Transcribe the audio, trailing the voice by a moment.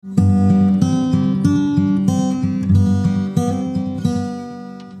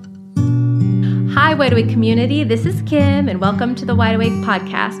Wide Awake community, this is Kim and welcome to the Wide Awake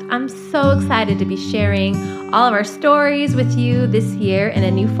podcast. I'm so excited to be sharing all of our stories with you this year in a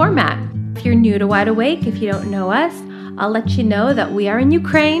new format. If you're new to Wide Awake, if you don't know us, I'll let you know that we are in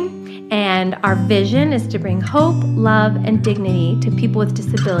Ukraine and our vision is to bring hope, love, and dignity to people with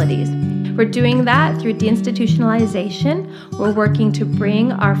disabilities. We're doing that through deinstitutionalization. We're working to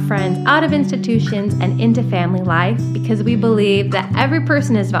bring our friends out of institutions and into family life because we believe that every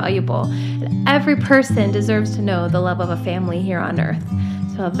person is valuable and every person deserves to know the love of a family here on earth.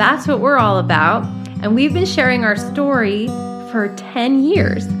 So that's what we're all about. And we've been sharing our story for 10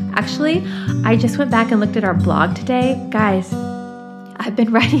 years. Actually, I just went back and looked at our blog today. Guys, I've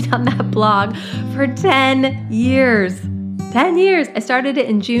been writing on that blog for 10 years. 10 years. I started it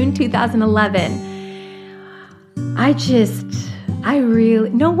in June 2011.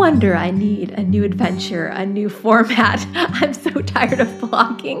 No wonder I need a new adventure, a new format. I'm so tired of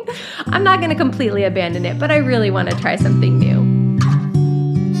blogging. I'm not going to completely abandon it, but I really want to try something new.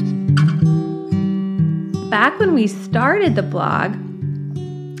 Back when we started the blog,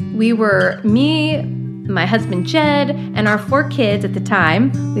 we were me, my husband Jed, and our 4 kids at the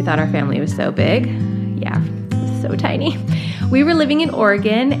time. We thought our family was so big. Yeah, it was so tiny. We were living in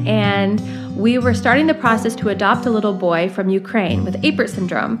Oregon and we were starting the process to adopt a little boy from Ukraine with Apert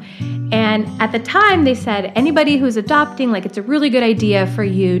syndrome. And at the time they said, anybody who's adopting, it's a really good idea for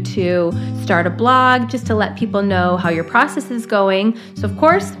you to start a blog just to let people know how your process is going. So of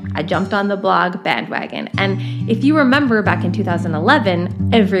course, I jumped on the blog bandwagon. And if you remember back in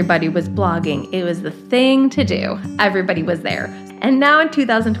 2011, everybody was blogging. It was the thing to do. Everybody was there. And now in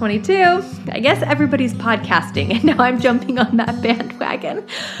 2022, I guess everybody's podcasting, and now I'm jumping on that bandwagon.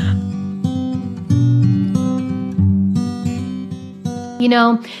 You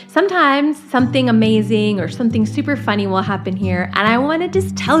know, sometimes something amazing or something super funny will happen here, and I want to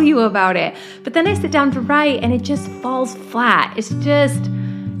just tell you about it. But then I sit down to write, and it just falls flat. It's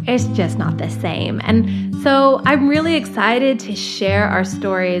just not the same. And so I'm really excited to share our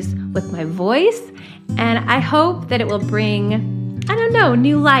stories with my voice, and I hope that it will bring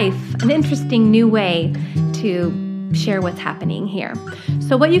new life, an interesting new way to share what's happening here.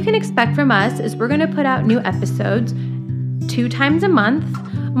 So what you can expect from us is we're going to put out new episodes 2 times a month,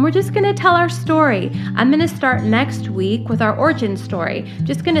 and we're just going to tell our story. I'm going to start next week with our origin story.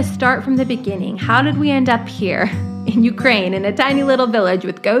 Just going to start from the beginning. How did we end up here in Ukraine in a tiny little village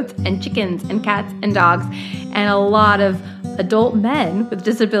with goats and chickens and cats and dogs and a lot of adult men with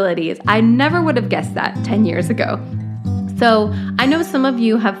disabilities? I never would have guessed that 10 years ago. So I know some of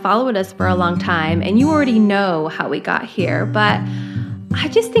you have followed us for a long time and you already know how we got here, but I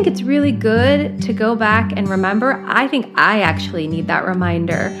just think it's really good to go back and remember. I think I actually need that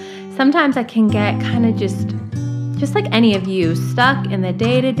reminder. Sometimes I can get kind of just like any of you, stuck in the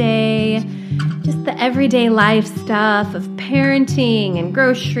day-to-day, just the everyday life stuff of parenting and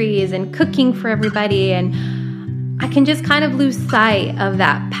groceries and cooking for everybody, and I can just kind of lose sight of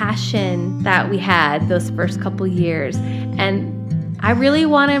that passion that we had those first couple years. And I really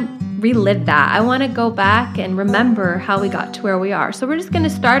want to relive that. I want to go back and remember how we got to where we are. So we're just going to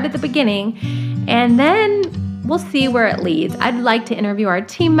start at the beginning and then we'll see where it leads. I'd like to interview our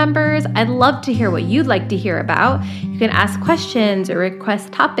team members. I'd love to hear what you'd like to hear about. You can ask questions or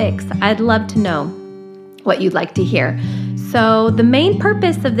request topics. I'd love to know what you'd like to hear. So the main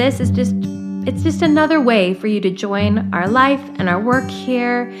purpose of this is it's just another way for you to join our life and our work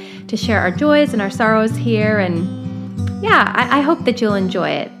here, to share our joys and our sorrows here. And yeah, I hope that you'll enjoy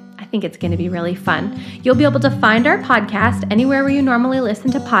it. I think it's going to be really fun. You'll be able to find our podcast anywhere where you normally listen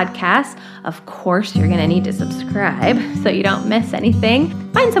to podcasts. Of course, you're going to need to subscribe so you don't miss anything.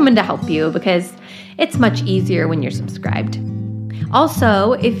 Find someone to help you because it's much easier when you're subscribed.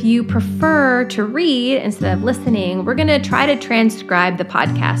 Also, if you prefer to read instead of listening, we're going to try to transcribe the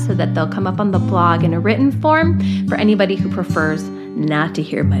podcast so that they'll come up on the blog in a written form for anybody who prefers not to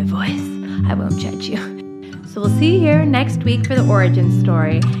hear my voice. I won't judge you. So we'll see you here next week for the origin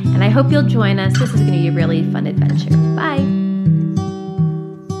story, and I hope you'll join us. This is going to be a really fun adventure. Bye.